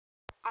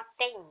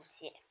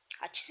Atenție!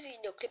 Acest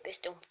videoclip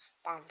este un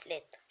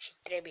pamflet și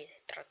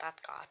trebuie tratat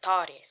ca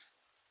atare.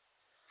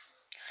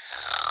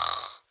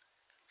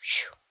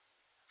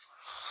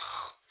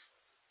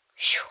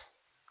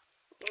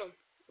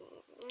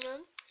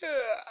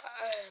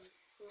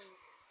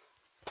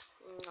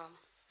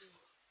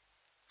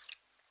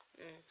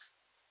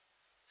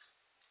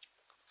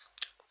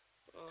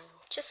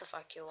 Ce să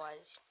fac eu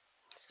azi?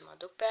 Să mă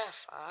duc pe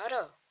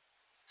afară?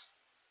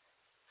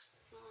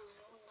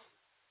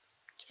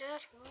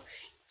 Chiar nu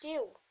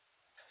știu.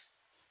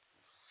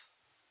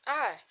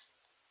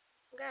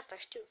 Gata,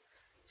 știu.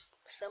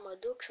 Să mă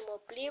duc, să mă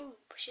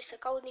plimb și să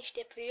caut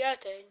niște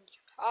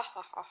prieteni.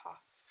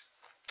 Ha.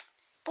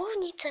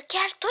 Buniță,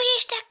 chiar tu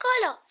ești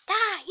acolo?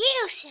 Da,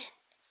 eu sunt.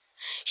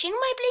 Și nu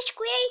mai pleci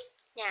cu ei?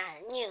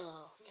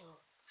 Nu.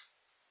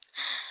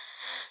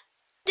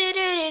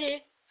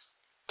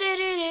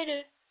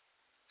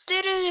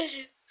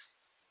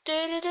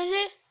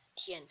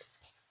 End.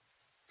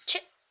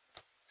 Ce?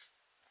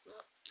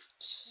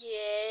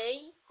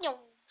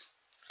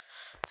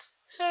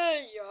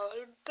 Hei,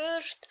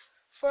 Albert,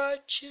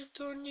 faci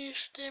tu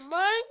niște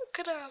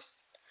Minecraft?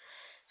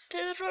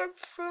 Te rog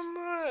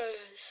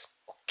frumos.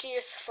 Ok,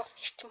 să fac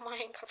niște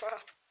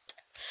Minecraft.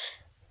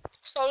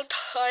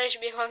 Salutare și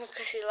bine v-am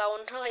găsit la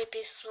un nou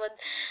episod.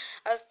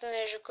 Astăzi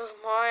ne jucăm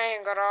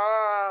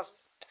Minecraft.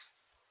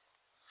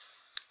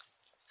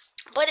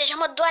 Bă, deja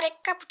mă doare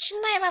capul, ce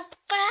naiba?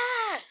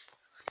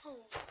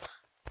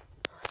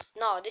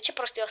 No, de ce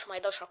prost eu să mai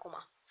dau și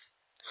acum?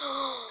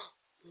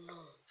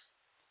 Nu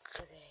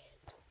cred.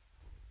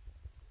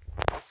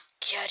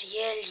 Chiar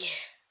el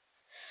e.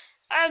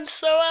 Am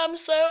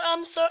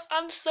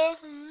să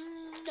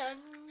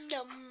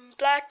îmi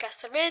plac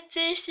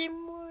castraveții și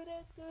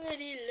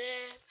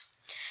murăturile.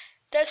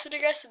 Te-ați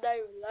rugat să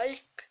dai un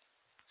like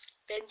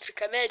pentru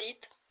că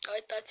merit.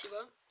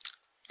 Uitați-vă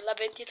la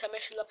ventița mea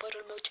și la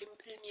părul meu ce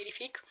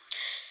mirific.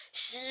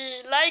 Și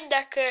like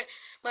dacă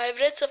mai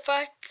vreți să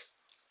fac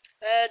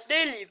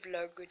daily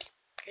vloguri.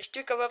 Că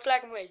știu că vă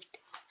plac mult.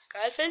 Că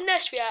altfel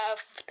n-aș fi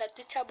avut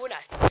atâția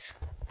abonați.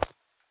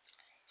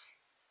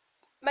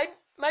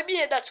 Mai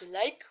bine dați un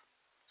like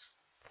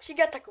și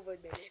gata cu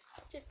vorbele.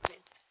 Ce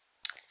spuneți?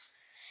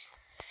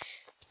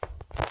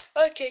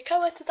 Ok,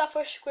 cam atât a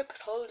fost și cu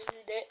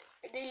episodul de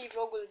daily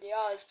vlogul de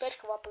azi. Sper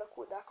că v-a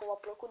plăcut. Dacă v-a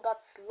plăcut,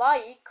 dați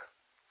like.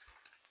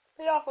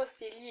 Eu a fost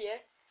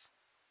Ilie.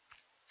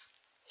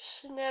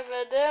 Și ne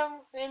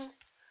vedem în...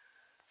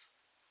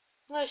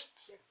 Nu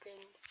știu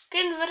când.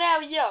 Când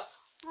vreau eu.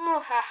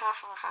 Nu ha.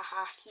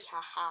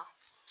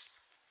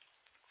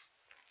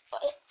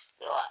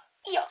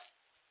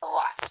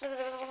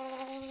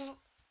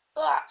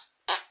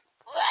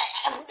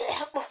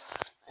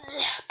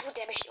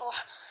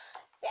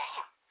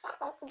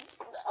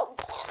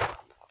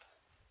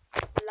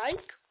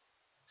 Like,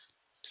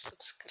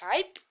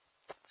 subscribe